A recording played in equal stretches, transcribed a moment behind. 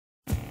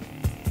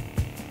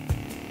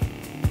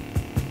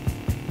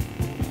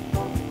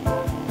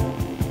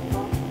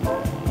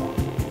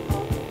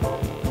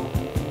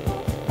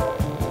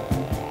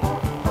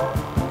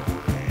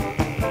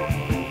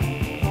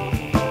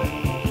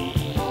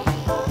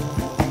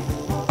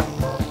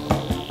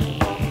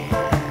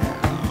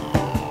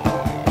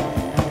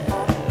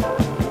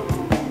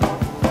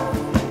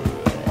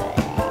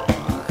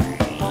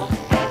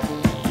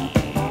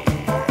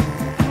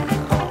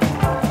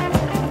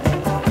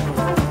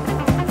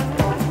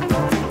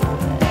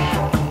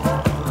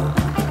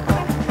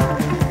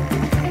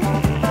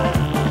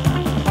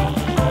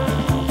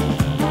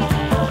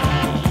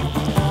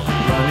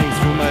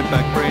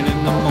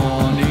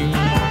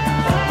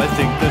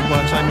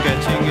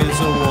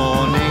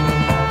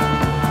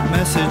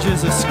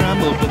Messages are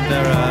scrambled, but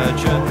they're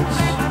urgent.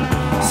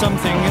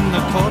 Something in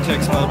the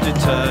cortex about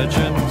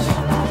detergent.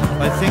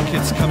 I think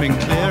it's coming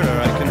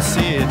clearer, I can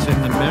see it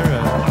in the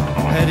mirror.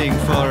 Heading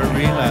for a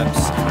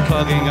relapse,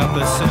 clogging up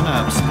a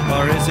synapse.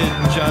 Or is it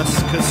just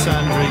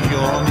Cassandra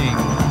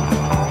yawning?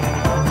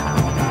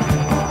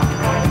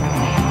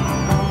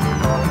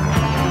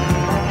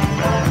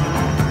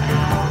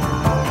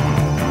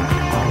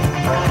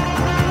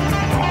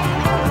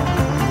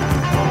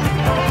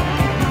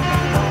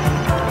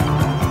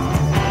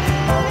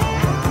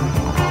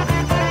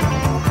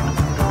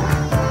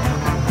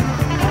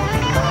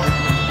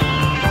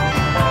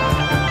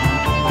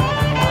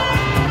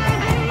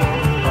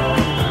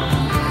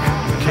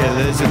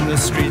 In the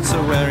streets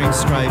are wearing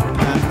striped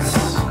pants.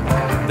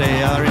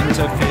 They are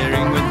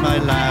interfering with my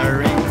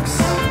larynx.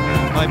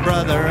 My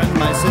brother and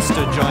my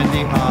sister joined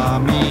the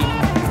army.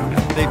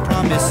 They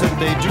promise that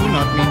they do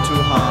not mean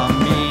to harm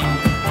me.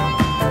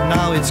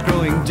 Now it's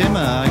growing dimmer,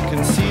 I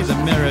can see the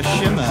mirror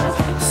shimmer.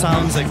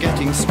 Sounds are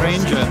getting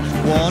stranger,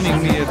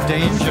 warning me of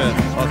danger.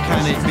 Or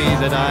can it be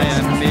that I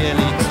am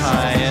merely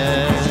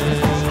tired?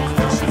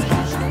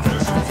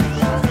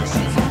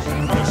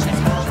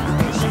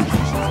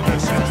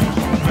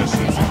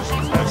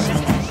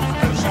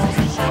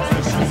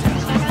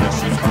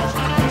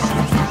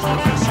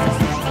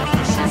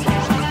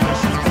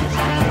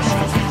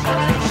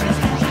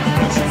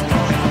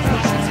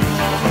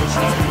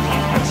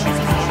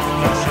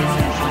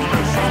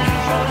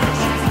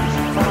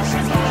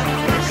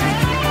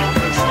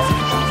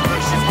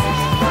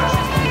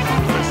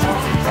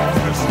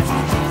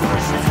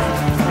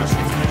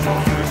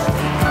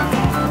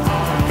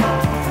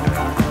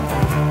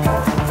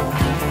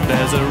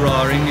 There's a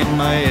roaring in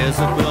my ears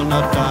that will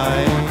not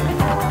die,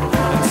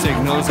 and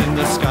signals in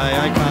the sky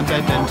I can't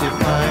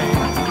identify.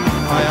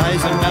 My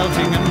eyes are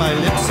melting and my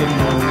lips are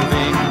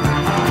moving,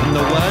 and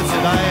the words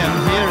that I am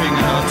hearing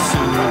are not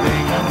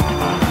soothing.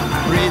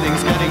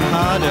 Breathing's getting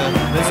harder,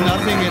 there's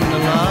nothing in the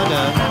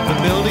larder. The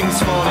building's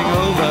falling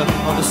over,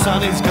 or the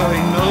sun is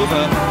going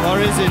over. Or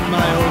is it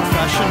my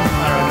old-fashioned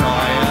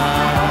paranoia?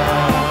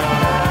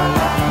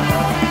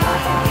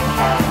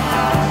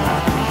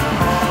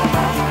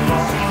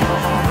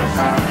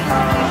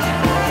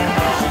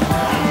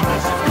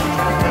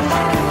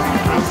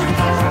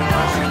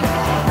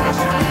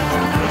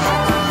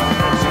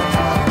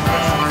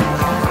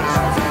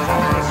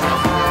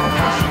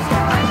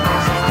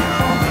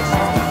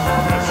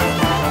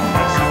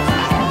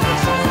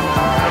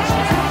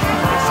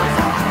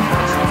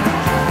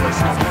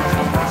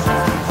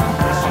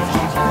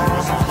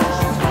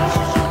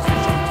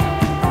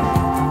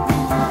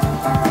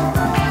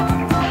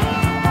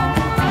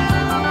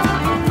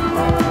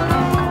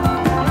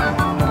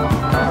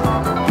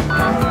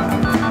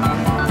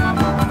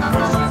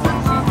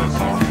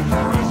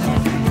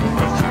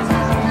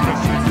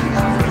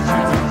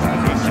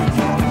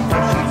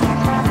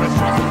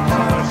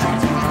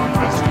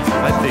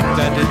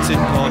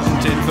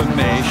 Important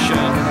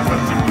information,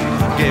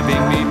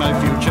 giving me my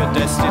future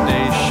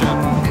destination.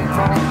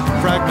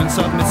 Fragments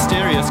of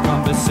mysterious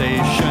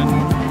conversation,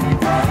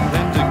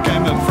 then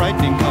became a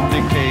frightening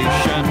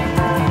complication.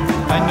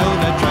 I know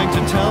they're trying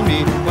to tell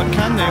me, what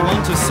can they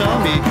want to sell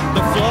me?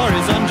 The floor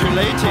is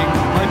undulating,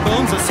 my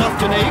bones are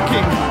soft and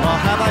aching. Or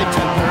have I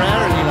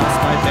temporarily lost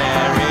my bearing?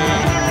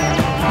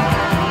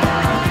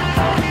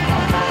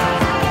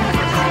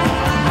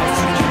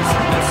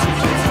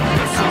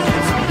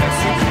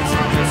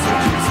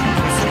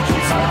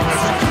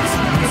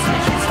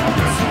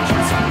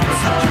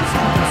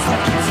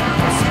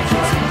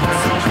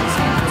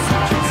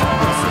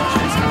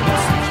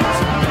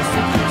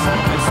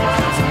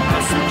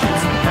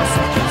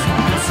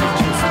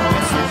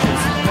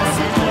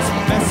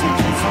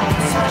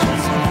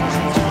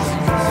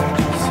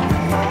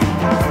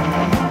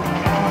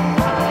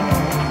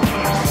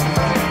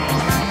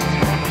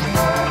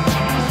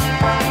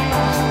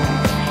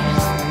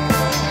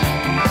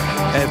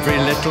 Every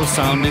little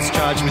sound is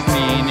charged with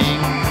meaning.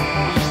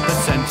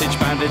 Percentage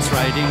bandits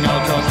riding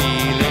out or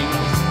dealing,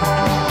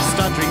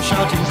 stuttering,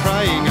 shouting,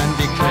 crying and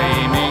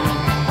declaiming.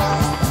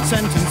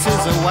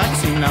 Sentences are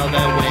waxing, now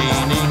they're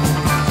waning.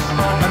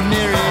 A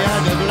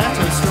myriad of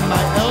letters from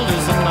my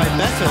elders and my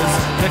betters.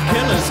 The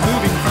killer's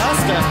moving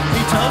faster,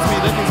 he tells me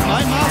that he's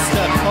my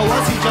master. Or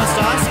was he just